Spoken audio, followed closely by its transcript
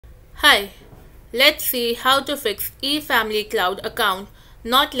Hi, let's see how to fix EFamilyCloud account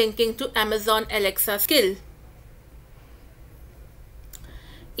not linking to Amazon Alexa skill.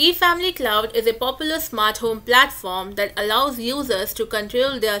 EFamilyCloud is a popular smart home platform that allows users to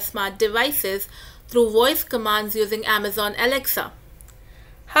control their smart devices through voice commands using Amazon Alexa.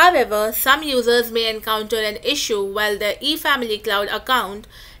 However, some users may encounter an issue while their EFamilyCloud account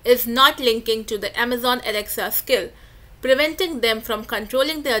is not linking to the Amazon Alexa skill, preventing them from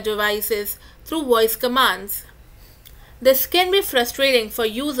controlling their devices through voice commands. This can be frustrating for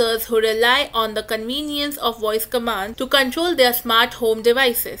users who rely on the convenience of voice commands to control their smart home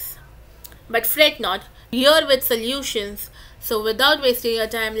devices. But fret not, we are here with solutions. So without wasting your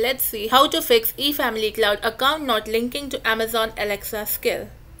time, let's see how to fix EFamilyCloud account not linking to Amazon Alexa skill.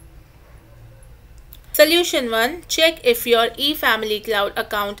 Solution 1. Check if your EFamilyCloud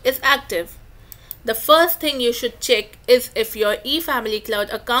account is active. The first thing you should check is if your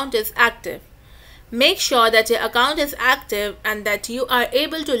EFamilyCloud account is active. Make sure that your account is active and that you are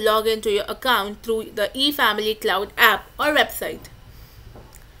able to log into your account through the EFamilyCloud app or website.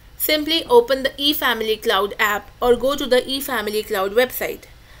 Simply open the EFamilyCloud app or go to the EFamilyCloud website.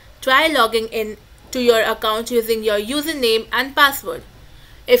 Try logging in to your account using your username and password.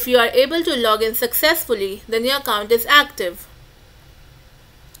 If you are able to log in successfully, then your account is active.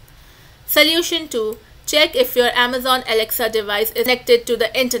 Solution 2. Check if your Amazon Alexa device is connected to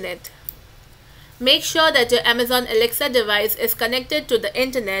the internet. Make sure that your Amazon Alexa device is connected to the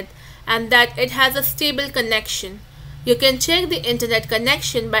internet and that it has a stable connection. You can check the internet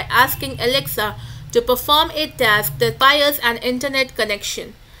connection by asking Alexa to perform a task that requires an internet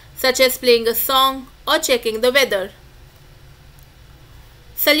connection, such as playing a song or checking the weather.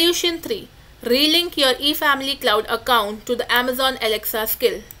 Solution 3. Relink your EFamilyCloud account to the Amazon Alexa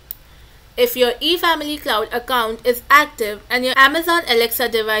skill. If your EFamilyCloud account is active and your Amazon Alexa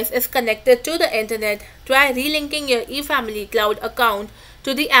device is connected to the internet, try relinking your EFamilyCloud account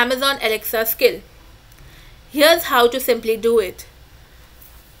to the Amazon Alexa skill. Here's how to simply do it.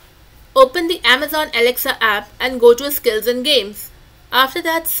 Open the Amazon Alexa app and go to Skills and Games. After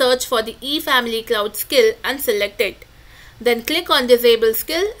that, search for the EFamilyCloud skill and select it. Then click on Disable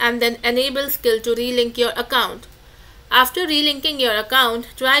Skill and then Enable Skill to relink your account. After relinking your account,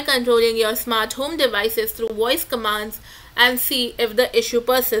 try controlling your smart home devices through voice commands and see if the issue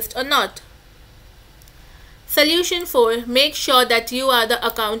persists or not. Solution 4. Make sure that you are the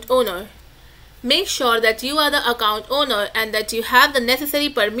account owner. Make sure that you are the account owner and that you have the necessary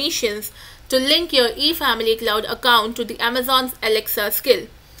permissions to link your EFamilyCloud account to the Amazon's Alexa skill.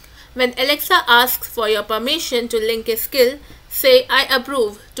 When Alexa asks for your permission to link a skill, say I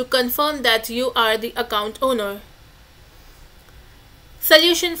approve to confirm that you are the account owner.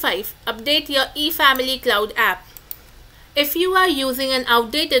 Solution 5. Update your EFamilyCloud app. If you are using an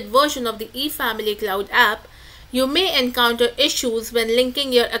outdated version of the EFamilyCloud app, you may encounter issues when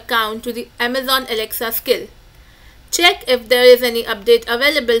linking your account to the Amazon Alexa skill. Check if there is any update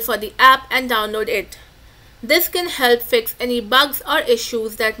available for the app and download it. This can help fix any bugs or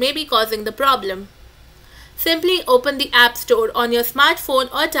issues that may be causing the problem. Simply open the App Store on your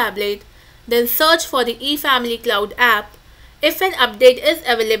smartphone or tablet, then search for the EFamilyCloud app. If an update is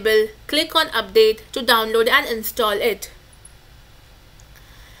available, click on Update to download and install it.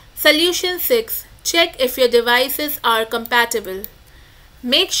 Solution 6. Check if your devices are compatible.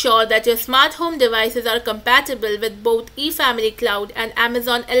 Make sure that your smart home devices are compatible with both EFamilyCloud and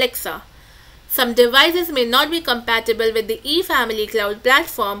Amazon Alexa. Some devices may not be compatible with the EFamilyCloud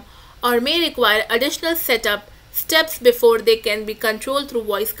platform or may require additional setup steps before they can be controlled through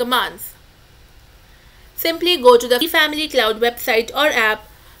voice commands. Simply go to the EFamilyCloud website or app,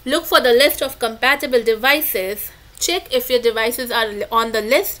 look for the list of compatible devices, check if your devices are on the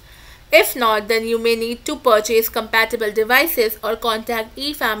list. If not, then you may need to purchase compatible devices or contact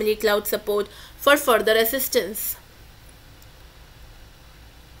EFamilyCloud support for further assistance.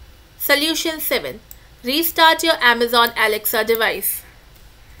 Solution 7. Restart your Amazon Alexa device.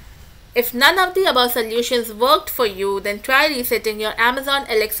 If none of the above solutions worked for you, then try resetting your Amazon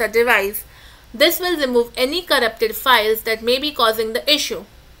Alexa device. This will remove any corrupted files that may be causing the issue.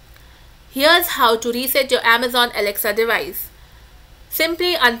 Here's how to reset your Amazon Alexa device.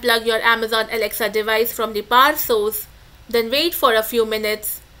 Simply unplug your Amazon Alexa device from the power source, then wait for a few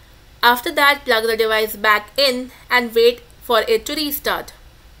minutes. After that, plug the device back in and wait for it to restart.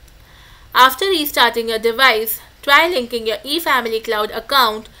 After restarting your device, try linking your EFamilyCloud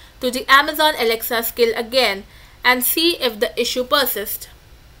account to the Amazon Alexa skill again and see if the issue persists.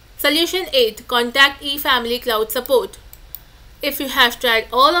 Solution 8. Contact EFamilyCloud support. If you have tried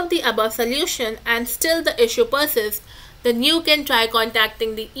all of the above solutions and still the issue persists, then you can try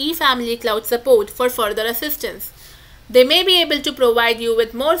contacting the EFamilyCloud support for further assistance. They may be able to provide you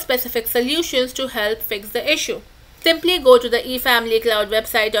with more specific solutions to help fix the issue. Simply go to the EFamilyCloud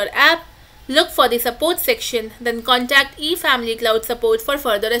website or app, look for the support section, then contact EFamilyCloud support for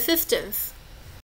further assistance.